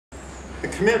The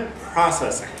commit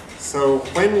processing. So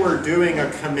when we're doing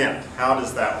a commit, how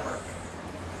does that work?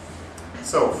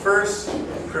 So first,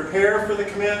 prepare for the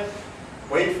commit,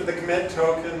 wait for the commit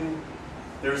token.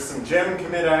 There's some gem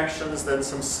commit actions, then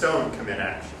some stone commit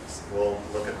actions. We'll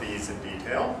look at these in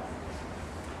detail.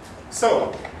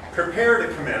 So, prepare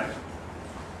to commit.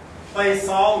 Place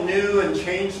all new and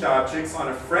changed objects on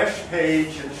a fresh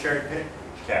page in shared page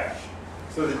cache.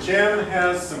 So the gem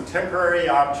has some temporary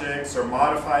objects or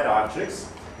modified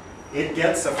objects. It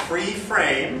gets a free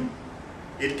frame.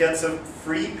 It gets a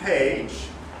free page.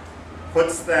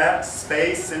 Puts that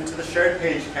space into the shared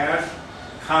page cache.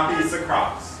 Copies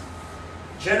across.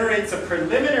 Generates a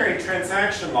preliminary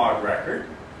transaction log record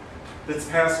that's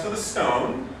passed to the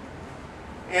stone.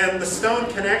 And the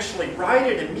stone can actually write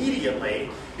it immediately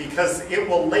because it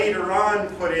will later on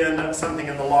put in something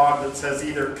in the log that says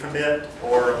either commit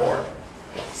or abort.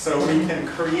 So we can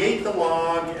create the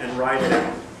log and write it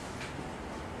out.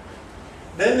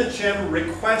 Then the gem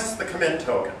requests the commit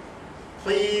token.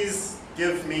 Please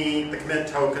give me the commit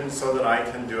token so that I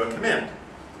can do a commit.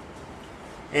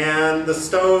 And the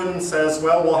stone says,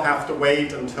 well, we'll have to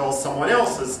wait until someone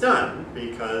else is done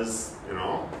because,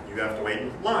 you have to wait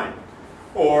in line.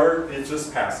 Or it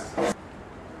just passes it.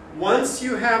 Once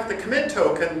you have the commit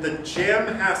token, the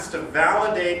gem has to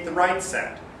validate the write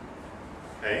set.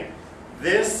 Okay?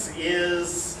 This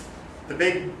is the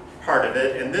big part of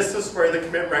it, and this is where the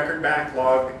commit record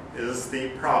backlog is the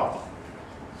problem.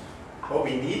 What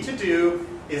we need to do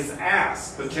is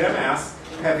ask, the gem asks,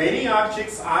 have any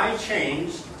objects I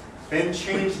changed been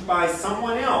changed by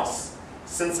someone else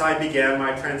since I began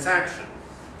my transaction?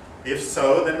 If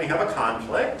so, then we have a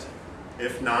conflict.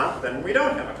 If not, then we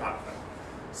don't have a conflict.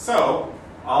 So,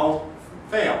 I'll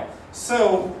fail.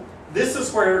 So, this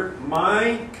is where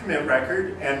my commit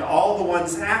record and all the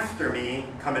ones after me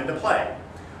come into play.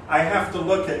 I have to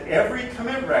look at every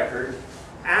commit record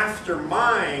after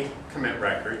my commit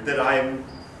record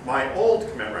my old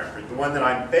commit record, the one that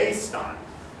I'm based on.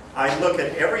 I look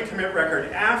at every commit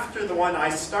record after the one I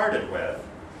started with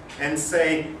and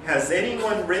say, has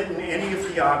anyone written any of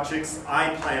the objects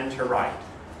I plan to write?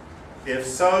 If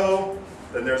so,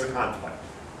 then there's a conflict.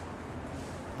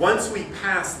 Once we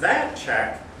pass that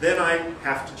check, then I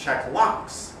have to check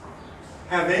locks.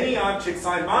 Have any objects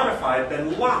I modified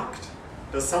been locked?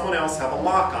 Does someone else have a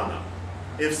lock on them?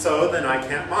 If so, then I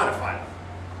can't modify them.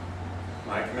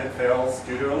 My commit fails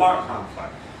due to a lock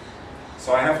conflict.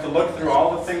 So I have to look through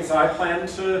all the things I plan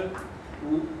to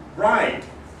write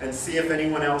and see if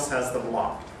anyone else has them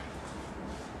locked.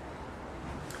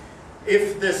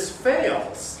 If this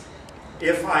fails,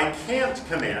 if I can't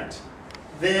commit,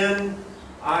 then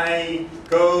I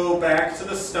go back to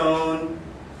the stone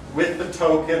with the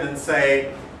token and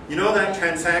say, that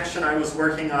transaction I was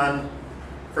working on,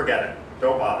 forget it,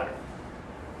 don't bother.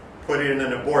 Put in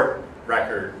an abort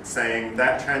record saying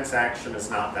that transaction is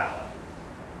not valid.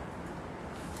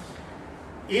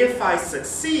 If I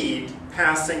succeed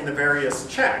passing the various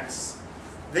checks,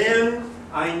 then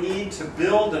I need to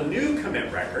build a new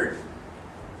commit record.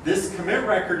 This commit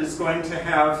record is going to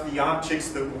have the objects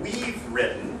that we've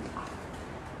written.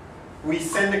 We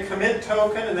send a commit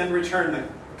token and then return the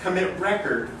commit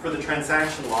record for the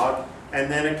transaction log,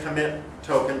 and then a commit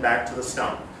token back to the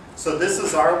stone. So this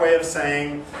is our way of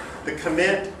saying the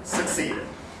commit succeeded.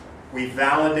 We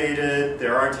validated,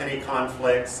 there aren't any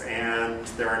conflicts, and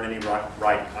there aren't any lock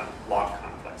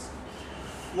conflicts.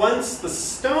 Once the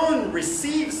stone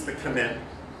receives the commit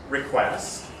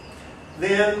request,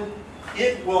 then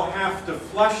it will have to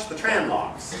flush the tran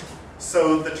logs.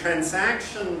 So the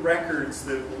transaction records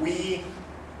that we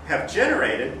have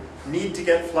generated need to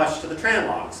get flushed to the tran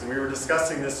logs, and we were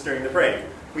discussing this during the break.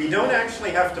 We don't actually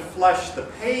have to flush the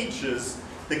pages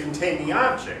that contain the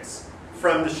objects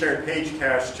from the shared page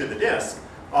cache to the disk.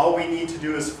 All we need to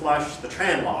do is flush the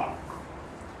tran log.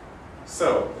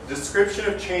 So, description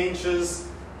of changes,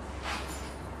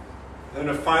 then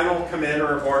a final commit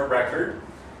or abort record.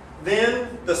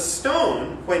 Then the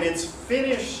stone, when it's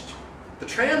finished the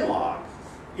tran log,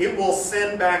 it will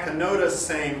send back a notice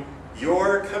saying,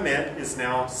 your commit is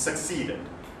now succeeded.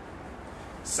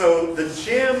 So the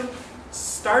gem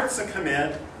starts a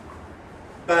commit,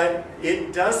 but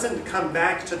it doesn't come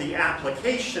back to the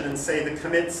application and say the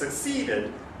commit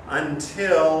succeeded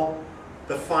until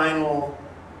the final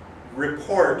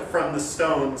report from the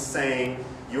stone saying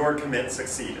your commit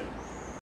succeeded.